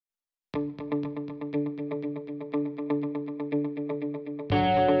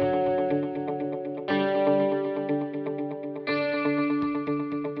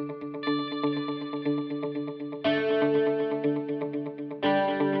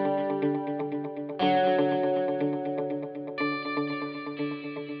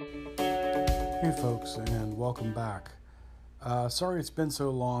folks, and welcome back. Sorry it's been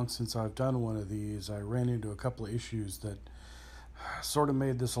so long since I've done one of these. I ran into a couple of issues that sort of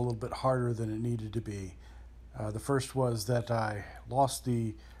made this a little bit harder than it needed to be. The first was that I lost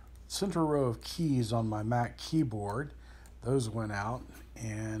the center row of keys on my Mac keyboard. Those went out,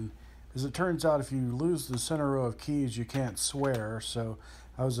 and as it turns out, if you lose the center row of keys, you can't swear, so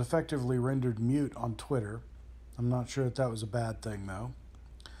I was effectively rendered mute on Twitter. I'm not sure that was a bad thing, though.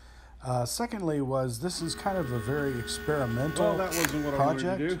 Secondly this is kind of a very experimental that wasn't what project, I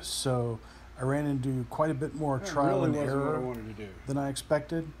wanted to do. So I ran into quite a bit more trial and error than I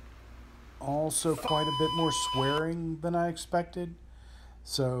expected. Also quite a bit more swearing than I expected.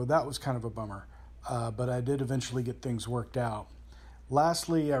 So that was kind of a bummer. But I did eventually get things worked out.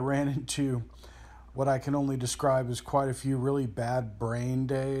 Lastly, I ran into what I can only describe as quite a few really bad brain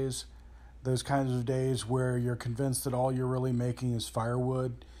days. Those kinds of days where you're convinced that all you're really making is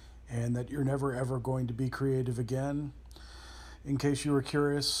firewood and that you're never ever going to be creative again. In case you were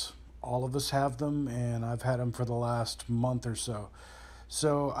curious, all of us have them, and I've had them for the last month or so.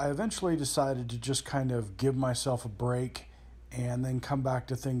 So I eventually decided to just kind of give myself a break and then come back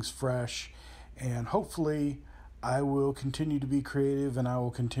to things fresh. And hopefully I will continue to be creative, and I will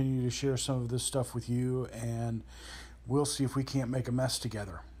continue to share some of this stuff with you, and we'll see if we can't make a mess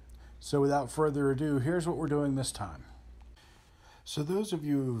together. So without further ado, here's what we're doing this time. So those of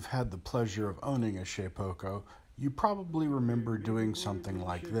you who've had the pleasure of owning a Shapeoko, you probably remember doing something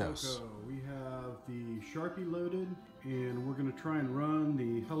like this. We have the Sharpie loaded, and we're going to try and run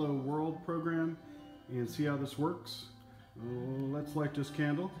the Hello World program and see how this works. Let's light this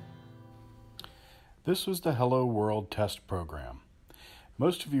candle. This was the Hello World test program.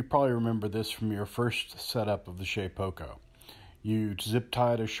 Most of you probably remember this from your first setup of the Shapeoko. You zip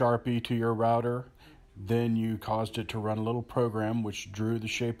tied a Sharpie to your router, then you caused it to run a little program which drew the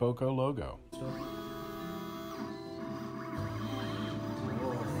Shapeoko logo. Oh,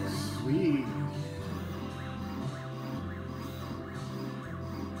 sweet.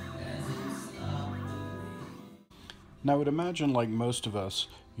 Now I would imagine, like most of us,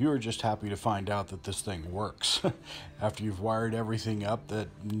 you are just happy to find out that this thing works. After you've wired everything up, that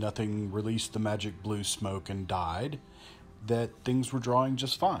nothing released the magic blue smoke and died, that things were drawing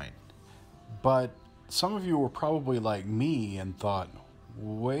just fine. But some of you were probably like me and thought,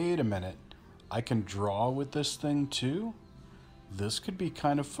 wait a minute, I can draw with this thing too? This could be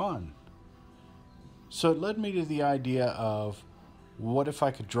kind of fun. So it led me to the idea of, what if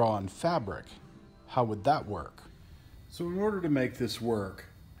I could draw on fabric? How would that work? So in order to make this work,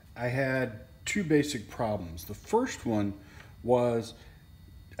 I had two basic problems. The first one was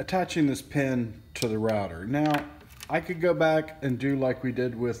attaching this pin to the router. Now, I could go back and do like we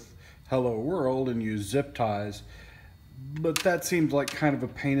did with Hello World and use zip ties, but that seems like kind of a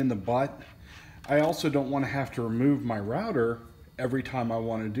pain in the butt. I also don't want to have to remove my router every time I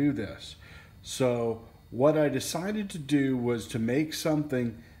want to do this. So what I decided to do was to make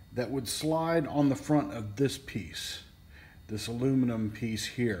something that would slide on the front of this piece, this aluminum piece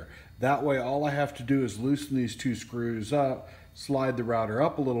here. That way all I have to do is loosen these two screws up, slide the router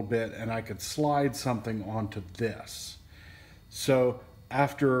up a little bit, and I could slide something onto this. So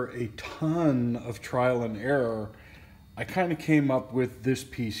after a ton of trial and error, I kind of came up with this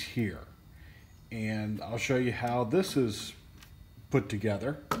piece here. And I'll show you how this is put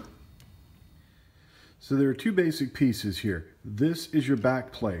together. So there are two basic pieces here. This is your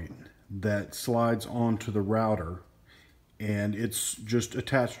back plate that slides onto the router, and it's just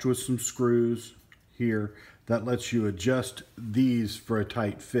attached with some screws here that lets you adjust these for a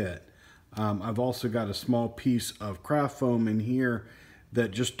tight fit. I've also got a small piece of craft foam in here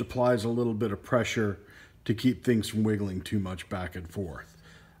that just applies a little bit of pressure to keep things from wiggling too much back and forth.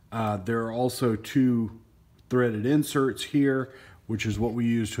 There are also two threaded inserts here, which is what we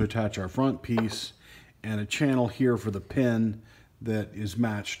use to attach our front piece, and a channel here for the pin that is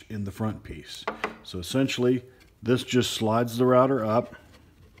matched in the front piece. So essentially, this just slides the router up,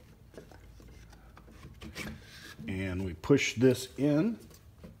 and we push this in,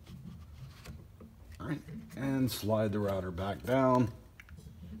 all right, and slide the router back down.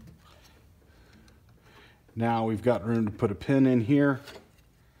 Now we've got room to put a pin in here,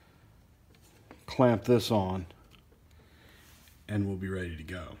 clamp this on, and we'll be ready to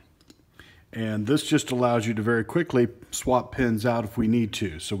go. And this just allows you to very quickly swap pins out if we need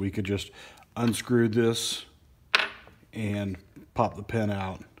to. So we could just unscrew this and pop the pin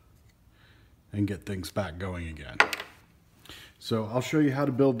out and get things back going again. So I'll show you how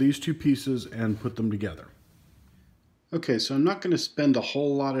to build these two pieces and put them together. Okay, so I'm not going to spend a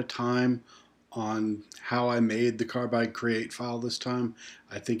whole lot of time on how I made the Carbide Create file this time.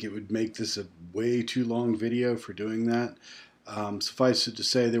 I think it would make this a way too long video for doing that. Suffice it to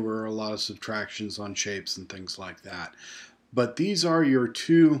say, there were a lot of subtractions on shapes and things like that. But these are your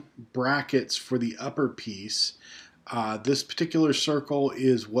two brackets for the upper piece. This particular circle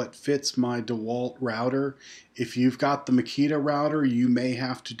is what fits my DeWalt router. If you've got the Makita router, you may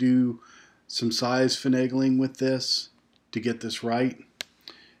have to do some size finagling with this to get this right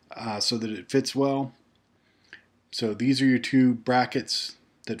so that it fits well. So these are your two brackets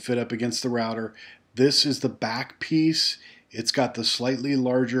that fit up against the router. This is the back piece. It's got the slightly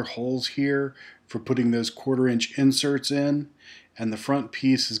larger holes here for putting those 1/4 inch inserts in, and the front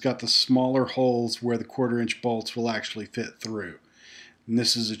piece has got the smaller holes where the 1/4 inch bolts will actually fit through. And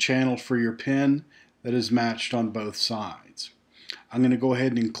this is a channel for your pin that is matched on both sides. I'm going to go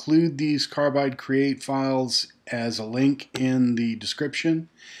ahead and include these Carbide Create files as a link in the description,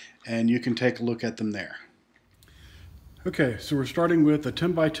 and you can take a look at them there. Okay, so we're starting with a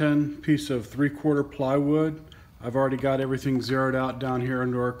 10 by 10 piece of 3/4 plywood. I've already got everything zeroed out down here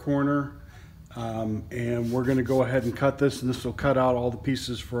into our corner. And we're going to go ahead and cut this, and this will cut out all the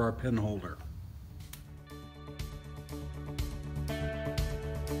pieces for our pin holder.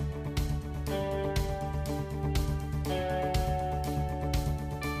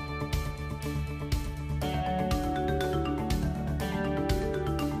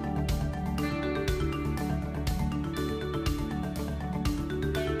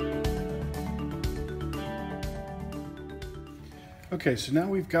 Okay, so now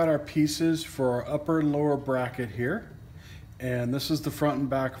we've got our pieces for our upper and lower bracket here, and this is the front and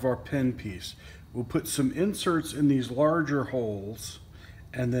back of our pin piece. We'll put some inserts in these larger holes,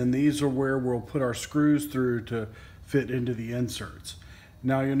 and then these are where we'll put our screws through to fit into the inserts.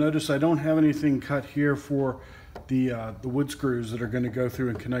 Now you'll notice I don't have anything cut here for the wood screws that are going to go through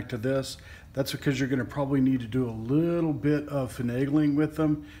and connect to this. That's because you're going to probably need to do a little bit of finagling with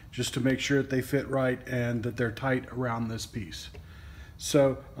them just to make sure that they fit right and that they're tight around this piece.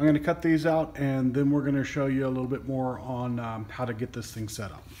 So I'm going to cut these out, and then we're going to show you a little bit more on how to get this thing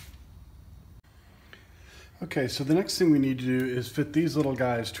set up. Okay, so the next thing we need to do is fit these little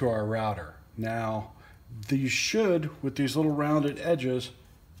guys to our router. Now, these should, with these little rounded edges,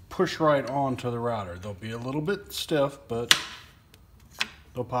 push right onto the router. They'll be a little bit stiff, but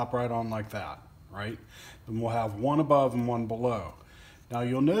they'll pop right on like that, right? Then we'll have one above and one below. Now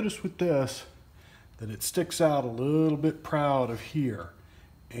you'll notice with this that it sticks out a little bit proud of here.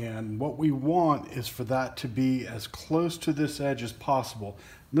 And what we want is for that to be as close to this edge as possible.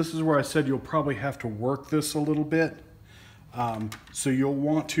 And this is where I said you'll probably have to work this a little bit. So you'll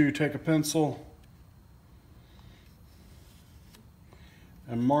want to take a pencil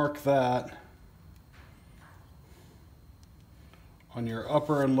and mark that on your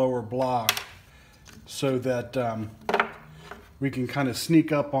upper and lower block so that we can kind of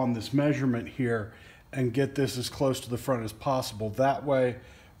sneak up on this measurement here and get this as close to the front as possible. That way,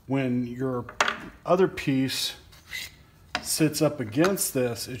 when your other piece sits up against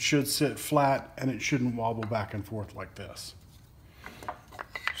this, it should sit flat and it shouldn't wobble back and forth like this.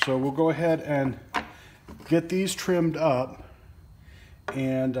 So we'll go ahead and get these trimmed up,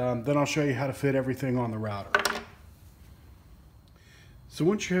 and then I'll show you how to fit everything on the router. So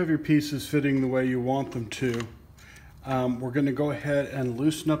once you have your pieces fitting the way you want them to, we're going to go ahead and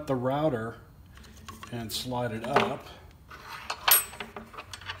loosen up the router and slide it up.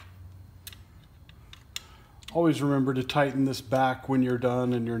 Always remember to tighten this back when you're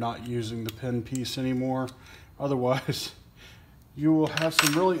done and you're not using the pin piece anymore. Otherwise, you will have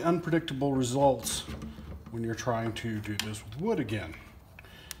some really unpredictable results when you're trying to do this with wood again.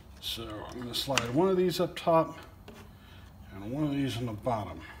 So I'm going to slide one of these up top and one of these on the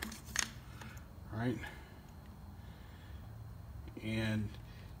bottom. All right. And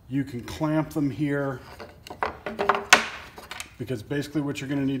you can clamp them here, because basically what you're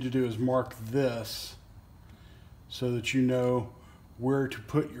going to need to do is mark this so that you know where to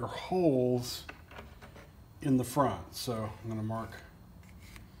put your holes in the front. So I'm going to mark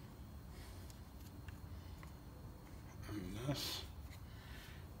this,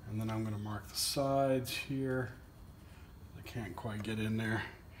 and then I'm going to mark the sides here. I can't quite get in there,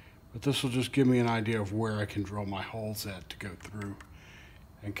 but this will just give me an idea of where I can drill my holes at to go through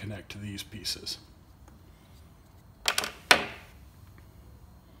and connect to these pieces.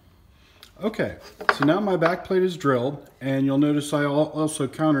 Okay, so now my back plate is drilled, and you'll notice I also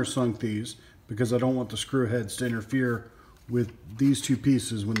countersunk these because I don't want the screw heads to interfere with these two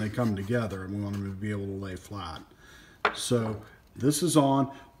pieces when they come together, and we want them to be able to lay flat. So this is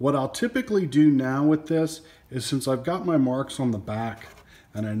on. What I'll typically do now with this is, since I've got my marks on the back,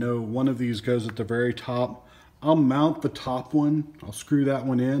 and I know one of these goes at the very top. I'll mount the top one, I'll screw that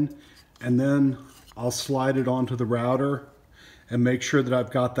one in, and then I'll slide it onto the router and make sure that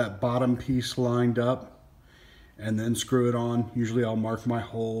I've got that bottom piece lined up, and then screw it on. Usually I'll mark my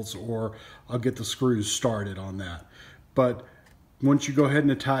holes, or I'll get the screws started on that. But once you go ahead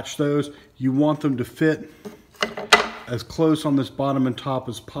and attach those, you want them to fit as close on this bottom and top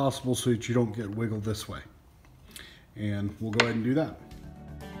as possible so that you don't get wiggled this way. And we'll go ahead and do that.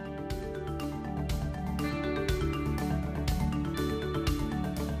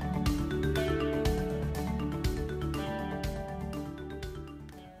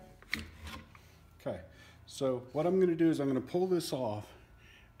 Okay, so what I'm going to do is I'm going to pull this off,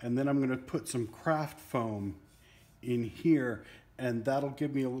 and then I'm going to put some craft foam in here, and that'll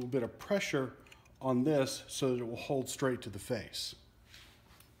give me a little bit of pressure on this so that it will hold straight to the face.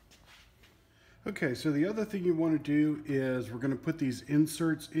 Okay, so the other thing you want to do is we're going to put these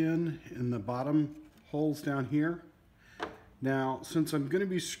inserts in the bottom holes down here. Now, since I'm going to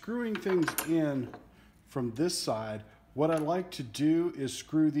be screwing things in from this side, what I like to do is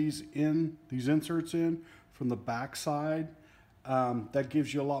screw these inserts in from the back side. That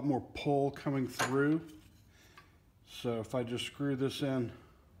gives you a lot more pull coming through. So if I just screw this in,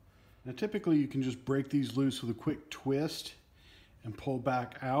 now typically you can just break these loose with a quick twist and pull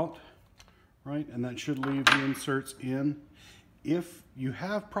back out, right? And that should leave the inserts in. If you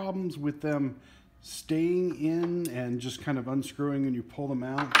have problems with them staying in and just kind of unscrewing and you pull them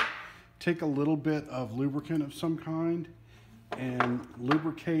out, take a little bit of lubricant of some kind and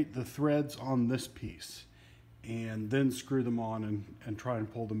lubricate the threads on this piece, and then screw them on and try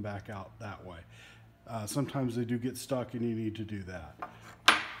and pull them back out that way. Sometimes they do get stuck and you need to do that.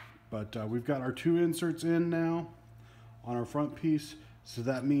 But we've got our two inserts in now on our front piece, so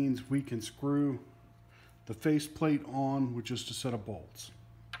that means we can screw the faceplate on with just a set of bolts.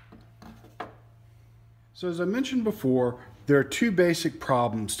 So as I mentioned before, there are two basic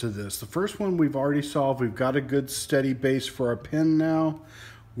problems to this. The first one we've already solved. We've got a good steady base for our pin now.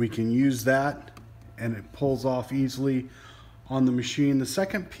 We can use that and it pulls off easily on the machine. The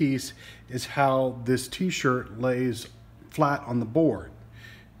second piece is how this t-shirt lays flat on the board.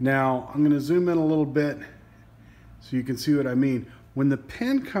 Now I'm going to zoom in a little bit so you can see what I mean. When the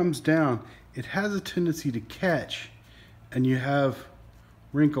pin comes down, it has a tendency to catch and you have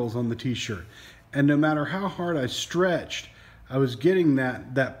wrinkles on the t-shirt. And no matter how hard I stretched, I was getting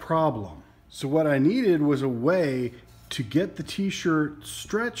that problem. So what I needed was a way to get the t-shirt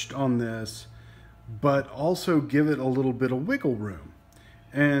stretched on this, but also give it a little bit of wiggle room.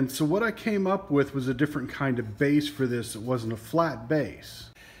 And so what I came up with was a different kind of base for this. It wasn't a flat base.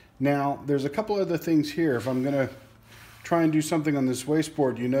 Now, there's a couple other things here. If I'm gonna try and do something on this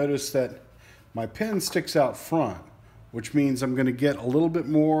wasteboard, you notice that my pin sticks out front, which means I'm gonna get a little bit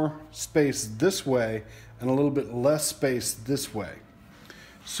more space this way and a little bit less space this way.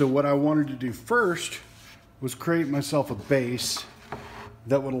 So what I wanted to do first was create myself a base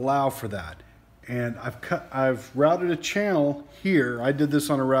that would allow for that. And I've routed a channel here. I did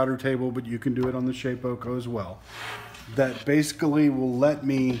this on a router table, but you can do it on the Shapeoko as well. That basically will let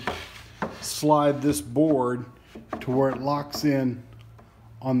me slide this board to where it locks in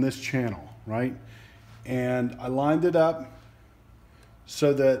on this channel, right? And I lined it up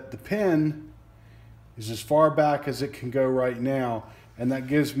so that the pin is as far back as it can go right now, and that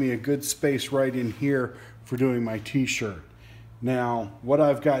gives me a good space right in here for doing my t-shirt. Now, what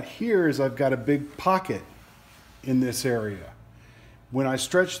I've got here is I've got a big pocket in this area. When I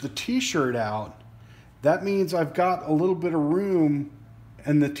stretch the t-shirt out, that means I've got a little bit of room,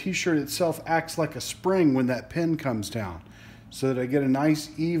 and the t-shirt itself acts like a spring when that pin comes down, so that I get a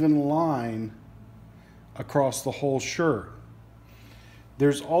nice even line across the whole shirt.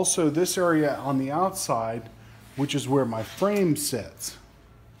 There's also this area on the outside, which is where my frame sits.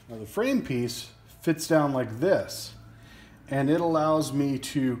 Now the frame piece fits down like this, and it allows me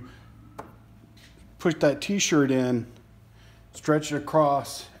to push that t-shirt in, stretch it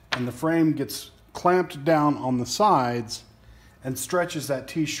across, and the frame gets clamped down on the sides and stretches that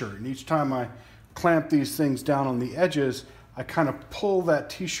t-shirt. And each time I clamp these things down on the edges, I kind of pull that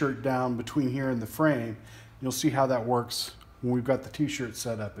t-shirt down between here and the frame. You'll see how that works when we've got the t-shirt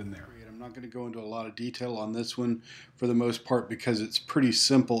set up in there. I'm not going to go into a lot of detail on this one for the most part because it's pretty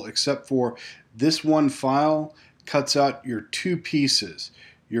simple, except for this one file cuts out your two pieces.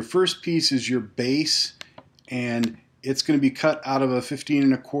 Your first piece is your base, and it's going to be cut out of a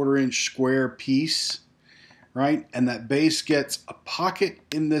 15¼ inch square piece, right? And that base gets a pocket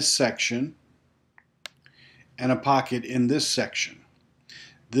in this section and a pocket in this section.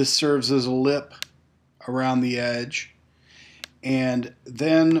 This serves as a lip around the edge, And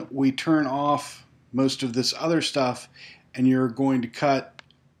then we turn off most of this other stuff, and you're going to cut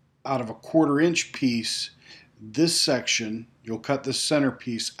out of a 1/4 inch piece this section. You'll cut this center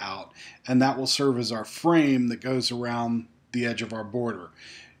piece out, and that will serve as our frame that goes around the edge of our border.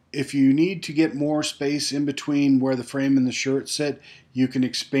 If you need to get more space in between where the frame and the shirt sit, you can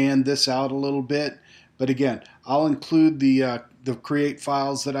expand this out a little bit. But again, I'll include the Create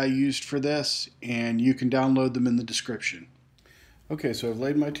files that I used for this, and you can download them in the description. Okay, so I've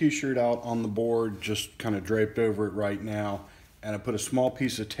laid my t-shirt out on the board, just kind of draped over it right now, and I put a small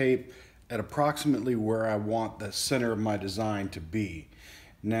piece of tape at approximately where I want the center of my design to be.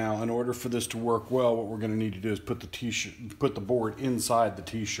 Now, in order for this to work well, what we're going to need to do is put the board inside the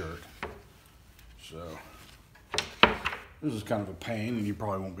t-shirt. So this is kind of a pain, and you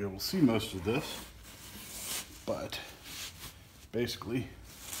probably won't be able to see most of this, but basically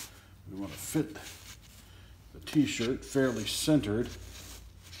we want to fit the t-shirt fairly centered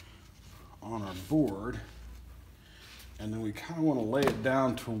on our board, and then we kind of want to lay it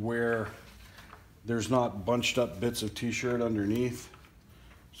down to where there's not bunched up bits of t-shirt underneath.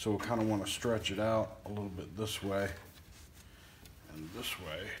 So we kind of want to stretch it out a little bit this way and this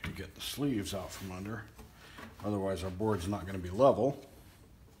way to get the sleeves out from under. Otherwise our board's not going to be level.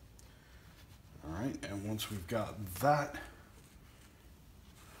 All right, and once we've got that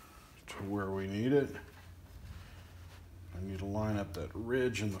to where we need it, I need to line up that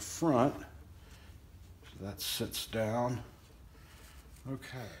ridge in the front so that sits down.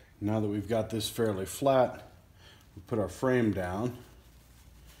 Okay, now that we've got this fairly flat, we put our frame down.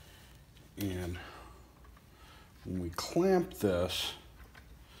 And when we clamp this,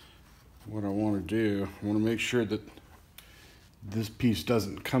 what I want to do, I want to make sure that this piece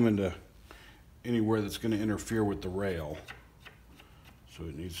doesn't come into anywhere that's going to interfere with the rail. So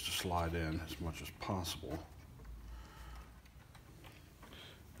it needs to slide in as much as possible.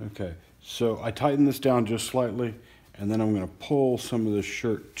 Okay, so I tighten this down just slightly, and then I'm going to pull some of this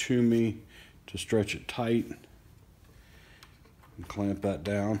shirt to me to stretch it tight and clamp that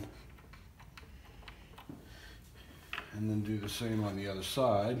down. And then do the same on the other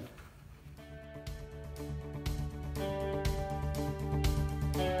side.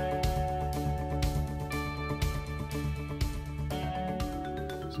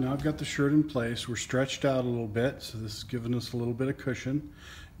 So now I've got the shirt in place. We're stretched out a little bit, so this is giving us a little bit of cushion.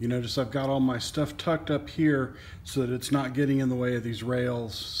 You notice I've got all my stuff tucked up here so that it's not getting in the way of these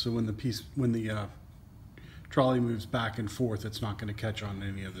rails, so when the trolley moves back and forth, it's not going to catch on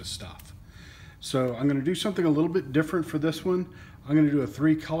any of this stuff. So I'm going to do something a little bit different for this one. I'm going to do a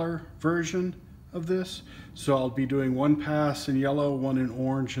 3-color version of this. So I'll be doing one pass in yellow, one in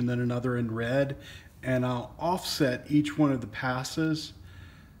orange, and then another in red. And I'll offset each one of the passes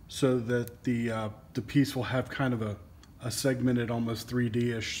so that the piece will have kind of a segmented, almost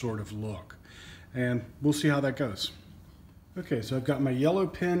 3D-ish sort of look. And we'll see how that goes. Okay, so I've got my yellow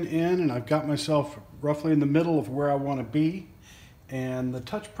pin in, and I've got myself roughly in the middle of where I want to be. And the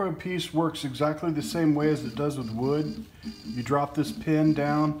Touch Pro piece works exactly the same way as it does with wood. You drop this pin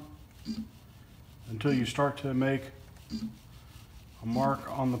down until you start to make a mark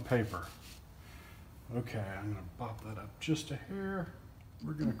on the paper. Okay, I'm going to bop that up just a hair.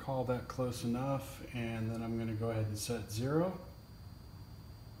 We're going to call that close enough, and then I'm going to go ahead and set 0.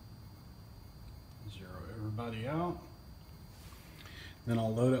 Zero everybody out. Then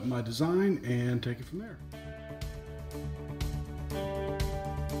I'll load up my design and take it from there.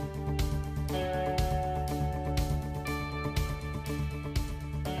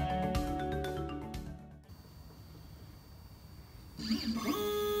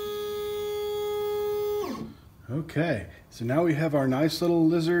 Okay, so now we have our nice little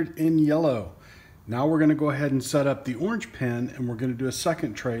lizard in yellow. Now we're going to go ahead and set up the orange pen, and we're going to do a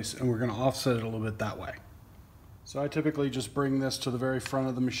second trace, and we're going to offset it a little bit that way. So I typically just bring this to the very front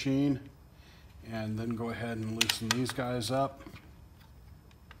of the machine and then go ahead and loosen these guys up.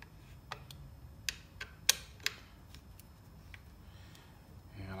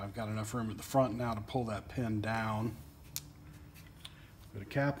 And I've got enough room at the front now to pull that pen down. Put a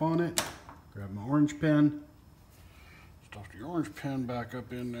cap on it, grab my orange pen, stuff the orange pen back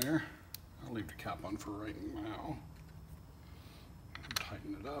up in there. I'll leave the cap on for right now.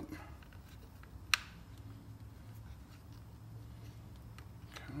 Tighten it up.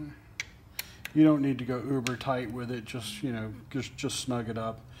 Okay. You don't need to go uber tight with it, just, you know, just snug it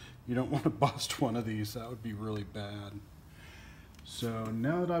up. You don't want to bust one of these, that would be really bad. So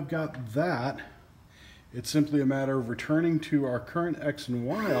now that I've got that, it's simply a matter of returning to our current X and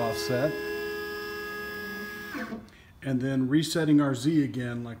Y offset and then resetting our Z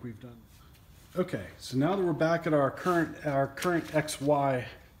again like we've done. Okay, so now that we're back at our current XY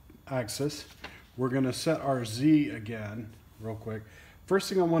axis, we're going to set our Z again real quick. First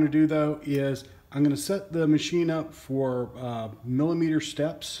thing I want to do though is I'm going to set the machine up for millimeter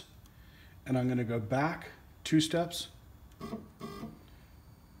steps, and I'm going to go back 2 steps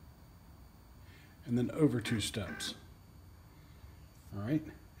and then over 2 steps. All right,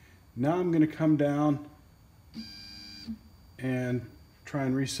 now I'm going to come down and try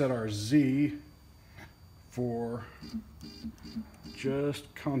and reset our Z for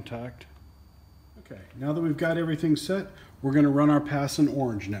just contact. Okay, now that we've got everything set, we're going to run our pass in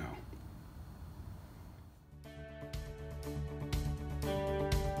orange now.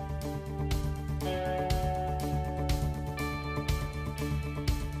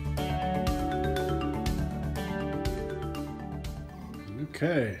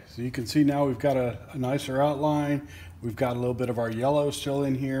 Okay, so you can see now we've got a nicer outline. We've got a little bit of our yellow still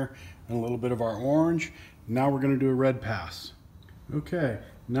in here and a little bit of our orange. Now we're going to do a red pass. Okay,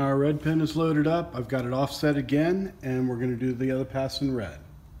 now our red pen is loaded up. I've got it offset again, and we're going to do the other pass in red.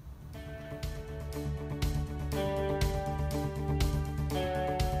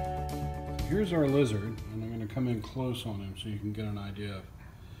 Here's our lizard, and I'm going to come in close on him so you can get an idea of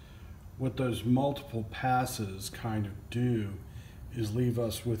what those multiple passes kind of do is leave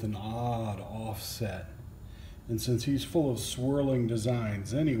us with an odd offset. And since he's full of swirling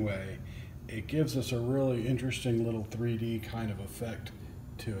designs anyway, it gives us a really interesting little 3D kind of effect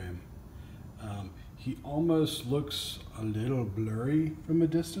to him. He almost looks a little blurry from a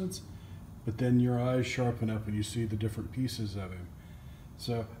distance, but then your eyes sharpen up and you see the different pieces of him.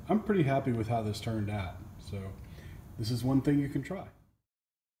 So I'm pretty happy with how this turned out. So this is one thing you can try.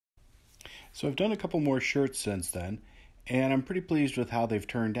 So I've done a couple more shirts since then, and I'm pretty pleased with how they've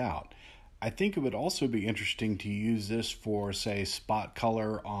turned out. I think it would also be interesting to use this for, say, spot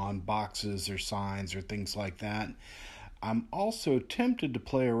color on boxes or signs or things like that. I'm also tempted to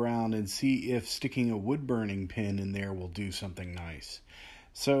play around and see if sticking a wood burning pin in there will do something nice.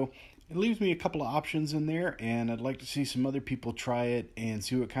 So it leaves me a couple of options in there, and I'd like to see some other people try it and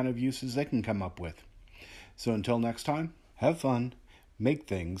see what kind of uses they can come up with. So until next time, have fun, make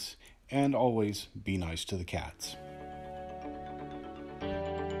things, and always be nice to the cats.